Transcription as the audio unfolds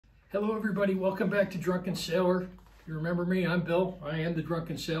Hello everybody, welcome back to Drunken Sailor. If you remember me, I'm Bill. I am the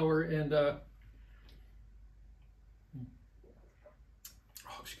Drunken Sailor, and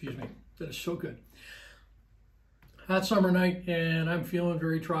excuse me, that is so good. Hot summer night, and I'm feeling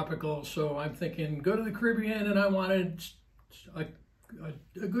very tropical, so I'm thinking go to the Caribbean, and I wanted a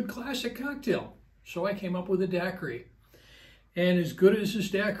good classic cocktail. So I came up with a daiquiri. And as good as this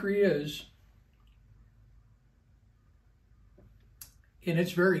daiquiri is, and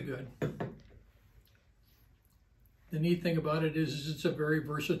it's very good. The neat thing about it is it's a very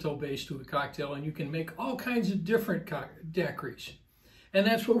versatile base to a cocktail, and you can make all kinds of different daiquiris. And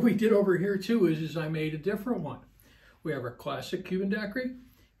that's what we did over here too, is I made a different one. We have our classic Cuban daiquiri,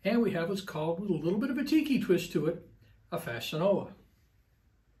 and we have what's called, with a little bit of a Tiki twist to it, a Fassionola.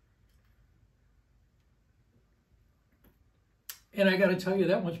 And I gotta tell you,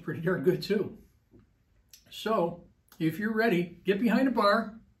 that one's pretty darn good too. So, if you're ready, get behind a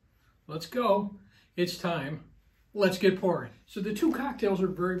bar. Let's go. It's time. Let's get pouring. So the two cocktails are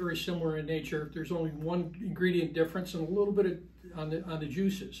very, very similar in nature. There's only one ingredient difference and a little bit on the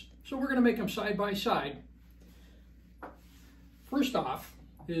juices. So we're going to make them side by side. First off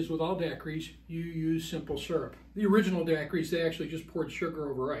is, with all daiquiris, you use simple syrup. The original daiquiris, they actually just poured sugar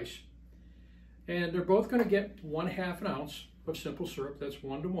over ice. And they're both going to get 1/2 ounce of simple syrup. That's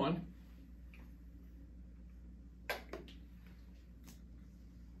 1:1.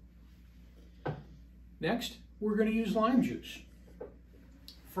 Next, we're going to use lime juice.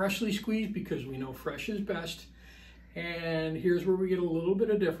 Freshly squeezed, because we know fresh is best. And here's where we get a little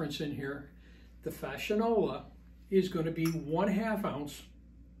bit of difference in here. The Fassionola is going to be 1/2 ounce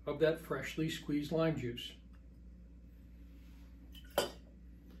of that freshly squeezed lime juice.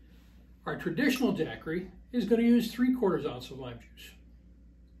 Our traditional daiquiri is going to use 3/4 ounce of lime juice.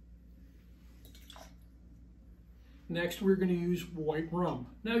 Next, we're going to use white rum.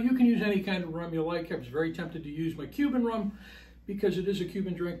 Now, you can use any kind of rum you like. I was very tempted to use my Cuban rum because it is a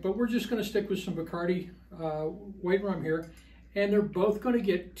Cuban drink, but we're just going to stick with some Bacardi white rum here, and they're both going to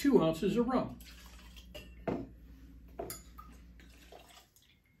get 2 ounces of rum.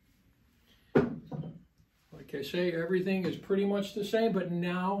 Like I say, everything is pretty much the same, but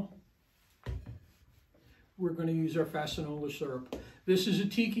now we're going to use our Fassionola syrup. This is a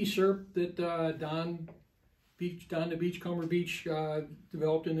Tiki syrup that Don the Beachcomber Beach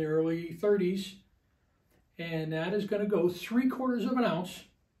developed in the early 30s, and that is going to go 3/4 ounce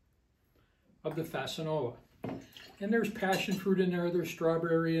of the Fassionola. And there's passion fruit in there, there's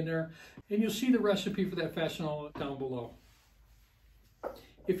strawberry in there, and you'll see the recipe for that Fassionola down below.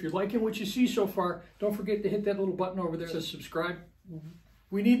 If you're liking what you see so far, don't forget to hit that little button over there that says subscribe.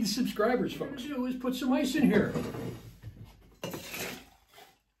 We need the subscribers, folks. What we're going to do is put some ice in here.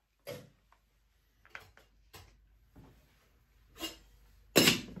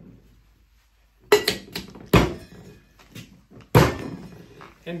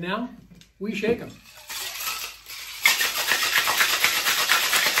 And now we shake them.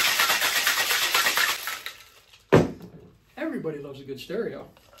 Everybody loves a good stereo.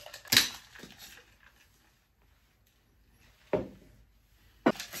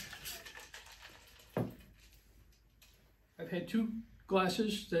 I've had 2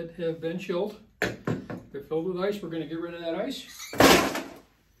 glasses that have been chilled. They're filled with ice. We're going to get rid of that ice.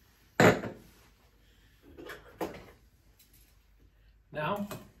 Now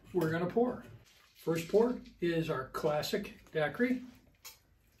we're going to pour. First pour is our classic daiquiri.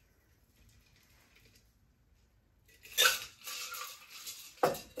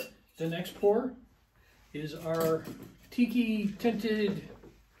 The next pour is our Tiki tinted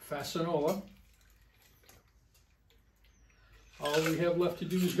Fassionola. All we have left to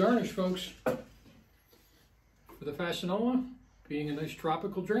do is garnish, folks. For the Fassionola, being a nice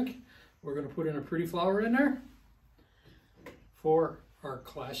tropical drink, we're going to put in a pretty flower in there. For our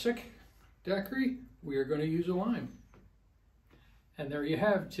classic daiquiri, we are going to use a lime. And there you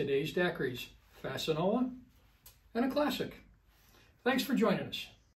have today's daiquiris, Fassionola and a classic. Thanks for joining us.